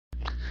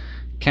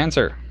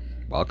Cancer,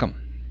 welcome.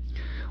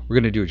 We're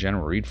going to do a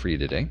general read for you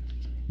today.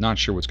 Not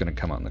sure what's going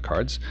to come out in the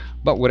cards,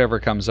 but whatever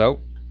comes out,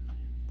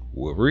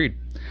 we'll read.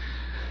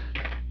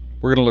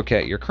 We're going to look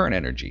at your current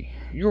energy,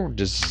 your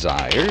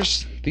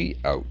desires, the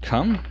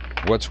outcome,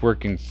 what's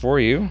working for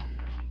you,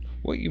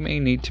 what you may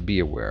need to be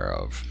aware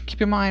of.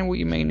 Keep in mind what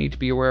you may need to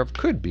be aware of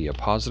could be a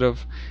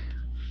positive,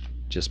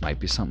 just might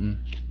be something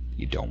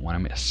you don't want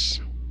to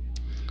miss.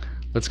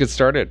 Let's get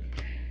started.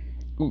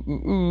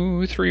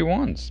 Three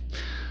wands.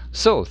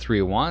 So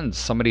 3 wands,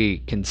 somebody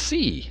can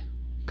see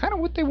kind of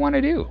what they want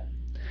to do.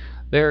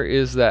 There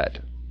is that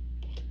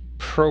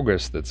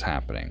progress that's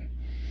happening.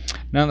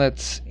 Now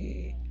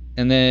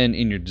and then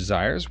in your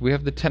desires, we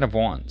have the 10 of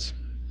wands.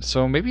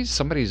 So maybe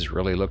somebody's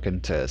really looking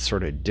to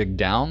sort of dig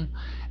down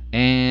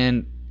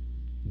and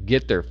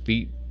get their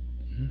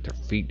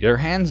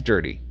hands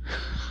dirty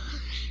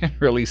and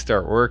really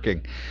start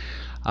working.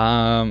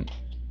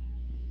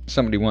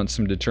 Somebody wants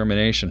some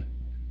determination.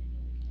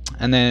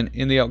 And then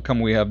in the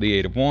outcome, we have the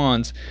 8 of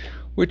wands,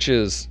 which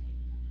is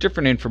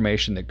different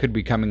information that could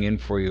be coming in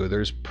for you.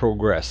 There's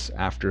progress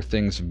after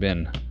things have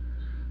been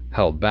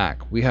held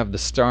back. We have the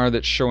star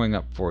that's showing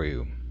up for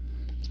you.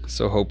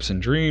 So hopes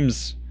and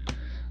dreams.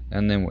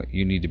 And then what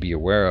you need to be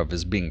aware of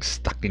is being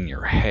stuck in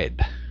your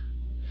head.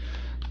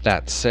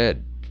 That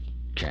said,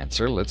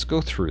 Cancer, let's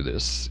go through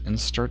this and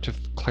start to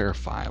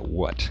clarify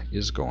what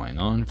is going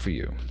on for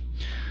you.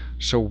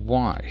 So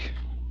why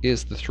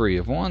is the 3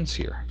 of wands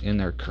here in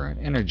their current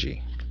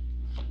energy?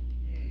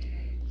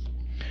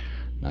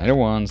 Knight of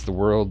wands, the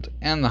world,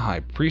 and the high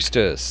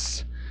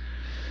priestess.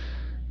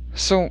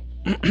 So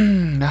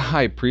the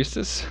high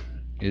priestess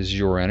is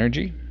your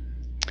energy,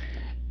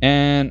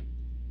 and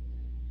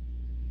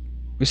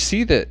we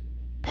see that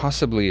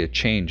possibly a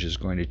change is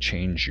going to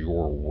change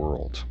your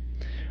world,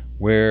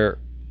 where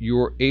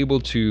you're able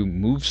to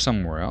move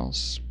somewhere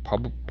else,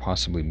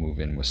 possibly move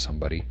in with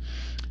somebody,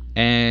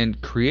 and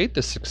create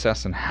the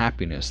success and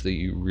happiness that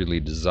you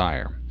really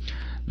desire.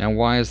 Now,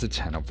 why is the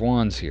 10 of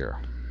wands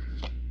here?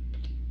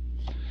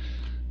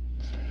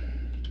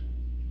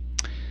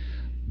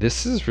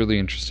 This is really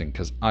interesting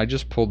because I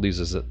just pulled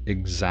these as an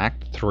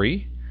exact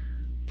 3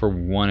 for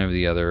one of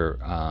the other,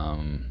 I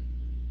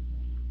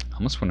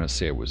almost want to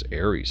say it was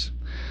Aries.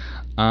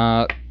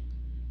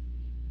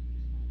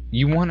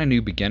 You want a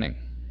new beginning.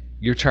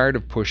 You're tired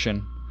of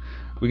pushing.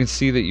 We can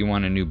see that you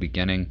want a new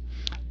beginning.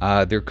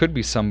 There could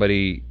be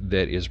somebody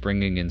that is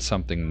bringing in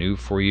something new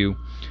for you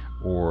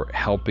or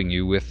helping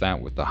you with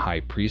that, with the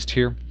high priest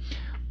here.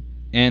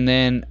 And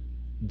then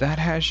that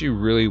has you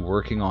really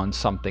working on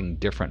something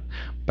different.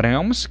 But I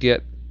almost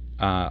get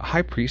the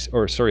high priest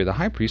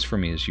for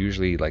me is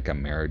usually like a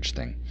marriage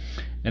thing.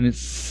 And it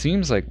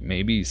seems like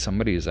maybe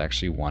somebody is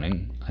actually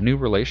wanting a new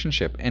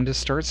relationship and to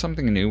start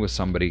something new with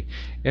somebody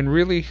and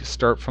really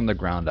start from the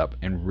ground up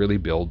and really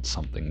build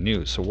something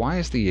new. So why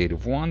is the 8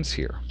 of wands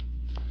here?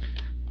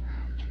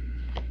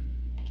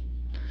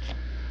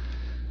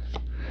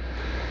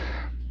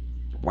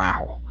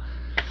 Wow.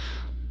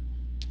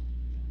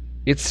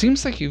 It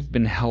seems like you've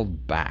been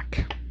held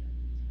back.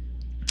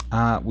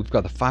 We've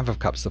got the 5 of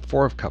cups, the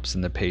 4 of cups,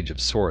 and the page of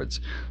swords.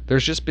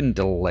 There's just been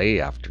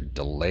delay after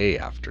delay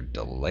after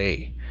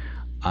delay.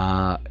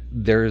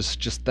 There's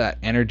just that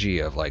energy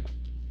of like,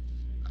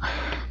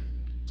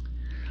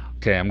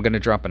 okay, I'm gonna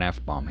drop an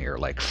F-bomb here.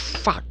 Like,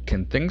 fuck,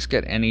 can things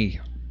get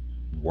any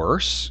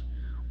worse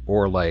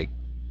or like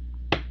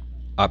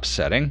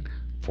upsetting?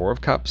 4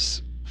 of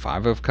cups,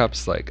 5 of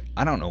cups, like,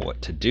 I don't know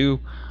what to do.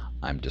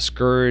 I'm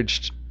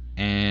discouraged,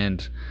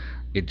 and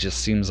it just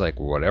seems like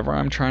whatever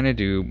I'm trying to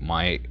do,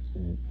 my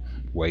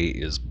way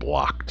is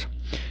blocked.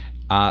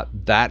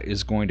 That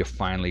is going to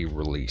finally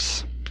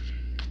release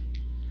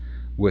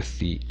with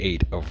the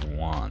 8 of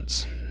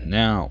wands.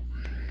 Now,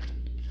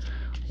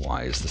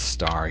 why is the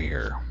star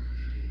here?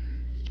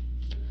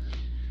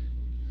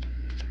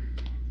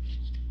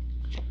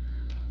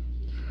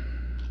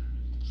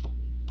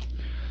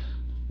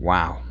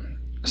 Wow.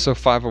 So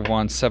 5 of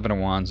wands, 7 of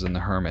wands, and the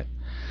hermit.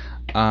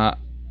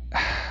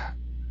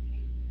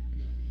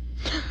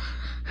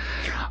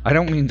 I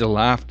don't mean to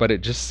laugh, but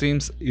it just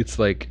seems it's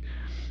like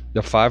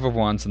the 5 of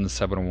wands and the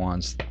 7 of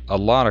wands, a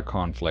lot of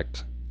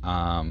conflict.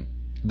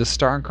 The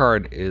star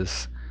card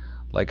is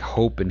like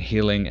hope and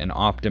healing and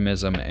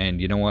optimism, and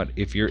you know what,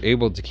 if you're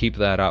able to keep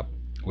that up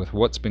with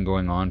what's been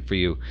going on for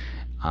you,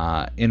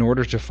 in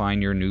order to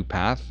find your new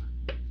path,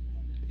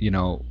 you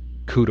know,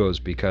 kudos,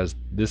 because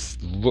this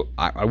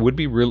I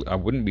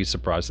wouldn't be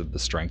surprised if the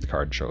strength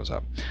card shows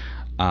up,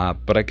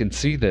 but I can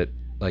see that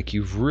like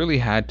you've really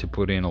had to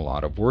put in a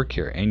lot of work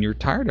here and you're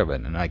tired of it,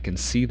 and I can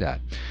see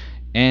that.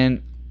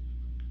 And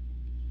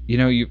you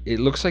know, it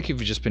looks like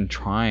you've just been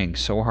trying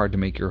so hard to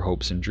make your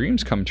hopes and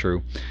dreams come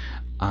true,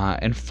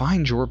 and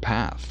find your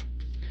path.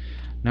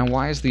 Now,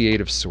 why is the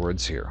 8 of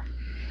swords here?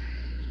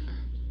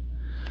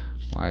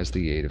 Why is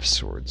the 8 of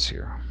swords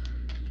here?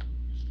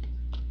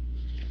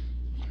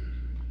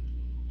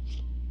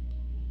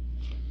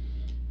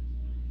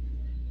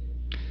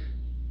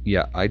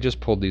 Yeah, I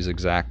just pulled these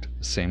exact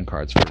same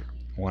cards for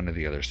one of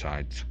the other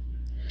sides.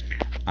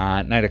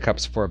 Knight of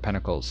Cups, Four of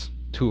Pentacles,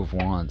 Two of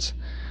Wands.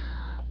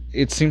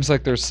 It seems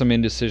like there's some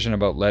indecision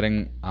about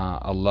letting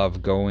a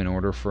love go in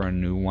order for a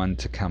new one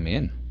to come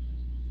in.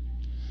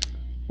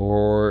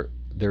 Or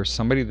there's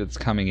somebody that's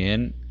coming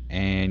in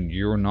and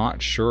you're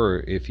not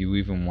sure if you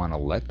even want to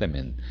let them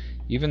in.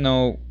 Even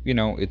though, you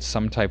know, it's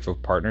some type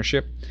of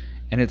partnership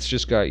and it's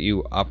just got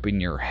you up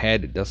in your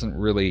head. It doesn't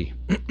really...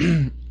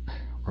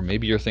 or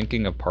maybe you're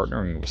thinking of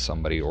partnering with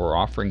somebody or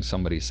offering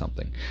somebody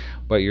something,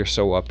 but you're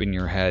so up in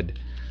your head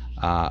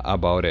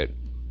about it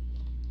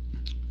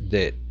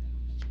that,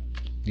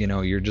 you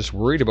know, you're just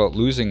worried about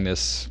losing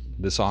this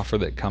offer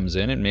that comes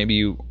in, and maybe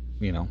you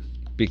know,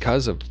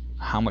 because of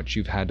how much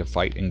you've had to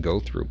fight and go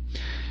through.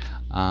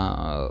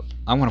 I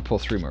want to pull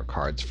 3 more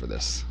cards for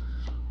this.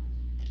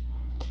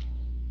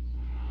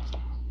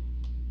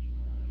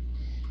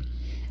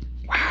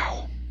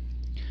 Wow.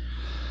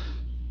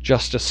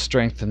 Justice,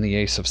 Strength, and the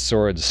Ace of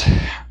Swords.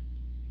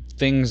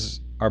 Things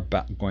are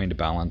going to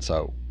balance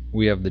out.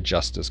 We have the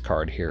Justice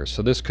card here,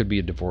 so this could be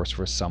a divorce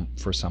for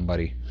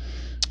somebody,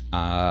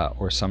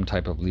 or some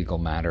type of legal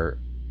matter.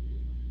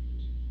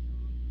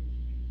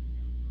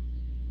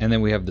 And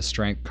then we have the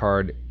Strength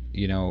card.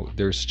 You know,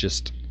 there's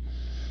just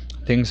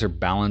things are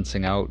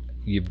balancing out.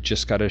 You've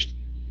just got to,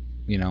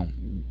 you know,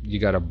 you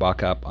got to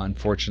buck up.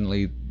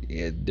 Unfortunately,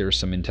 there's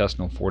some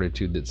intestinal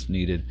fortitude that's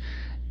needed,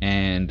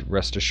 and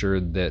rest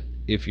assured that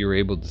if you're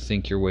able to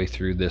think your way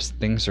through this,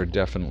 things are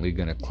definitely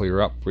going to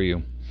clear up for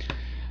you.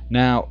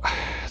 Now,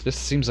 this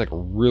seems like a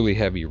really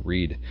heavy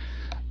read.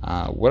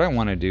 What I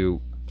want to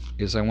do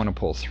is I want to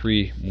pull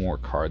 3 more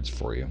cards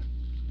for you.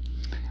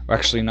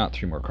 Actually, not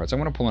 3 more cards. I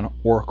want to pull an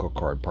Oracle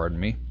card, pardon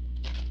me.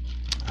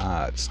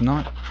 It's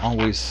not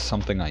always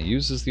something I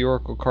use as the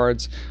Oracle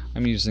cards.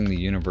 I'm using the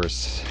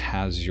Universe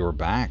Has Your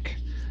Back.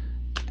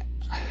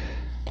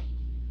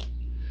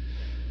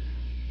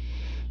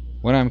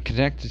 When I'm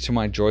connected to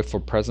my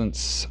joyful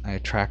presence, I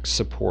attract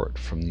support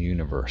from the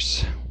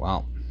universe.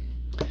 Well,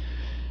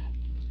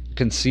 you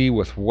can see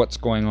with what's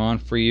going on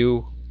for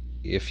you,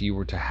 if you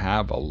were to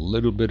have a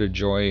little bit of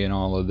joy in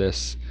all of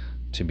this,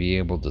 to be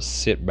able to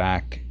sit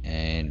back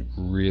and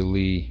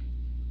really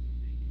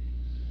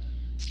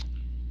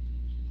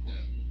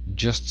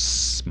just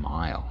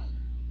smile,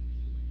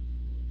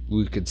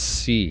 we could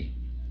see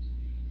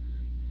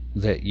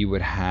that you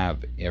would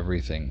have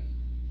everything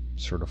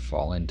sort of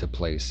fall into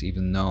place,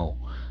 even though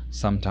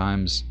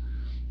sometimes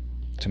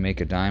to make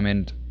a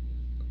diamond,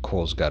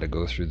 coal's got to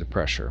go through the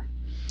pressure.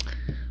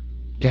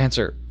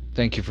 Cancer,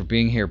 thank you for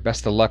being here.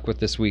 Best of luck with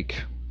this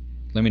week.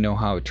 Let me know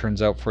how it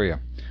turns out for you.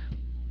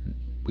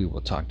 We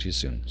will talk to you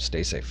soon.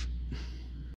 Stay safe.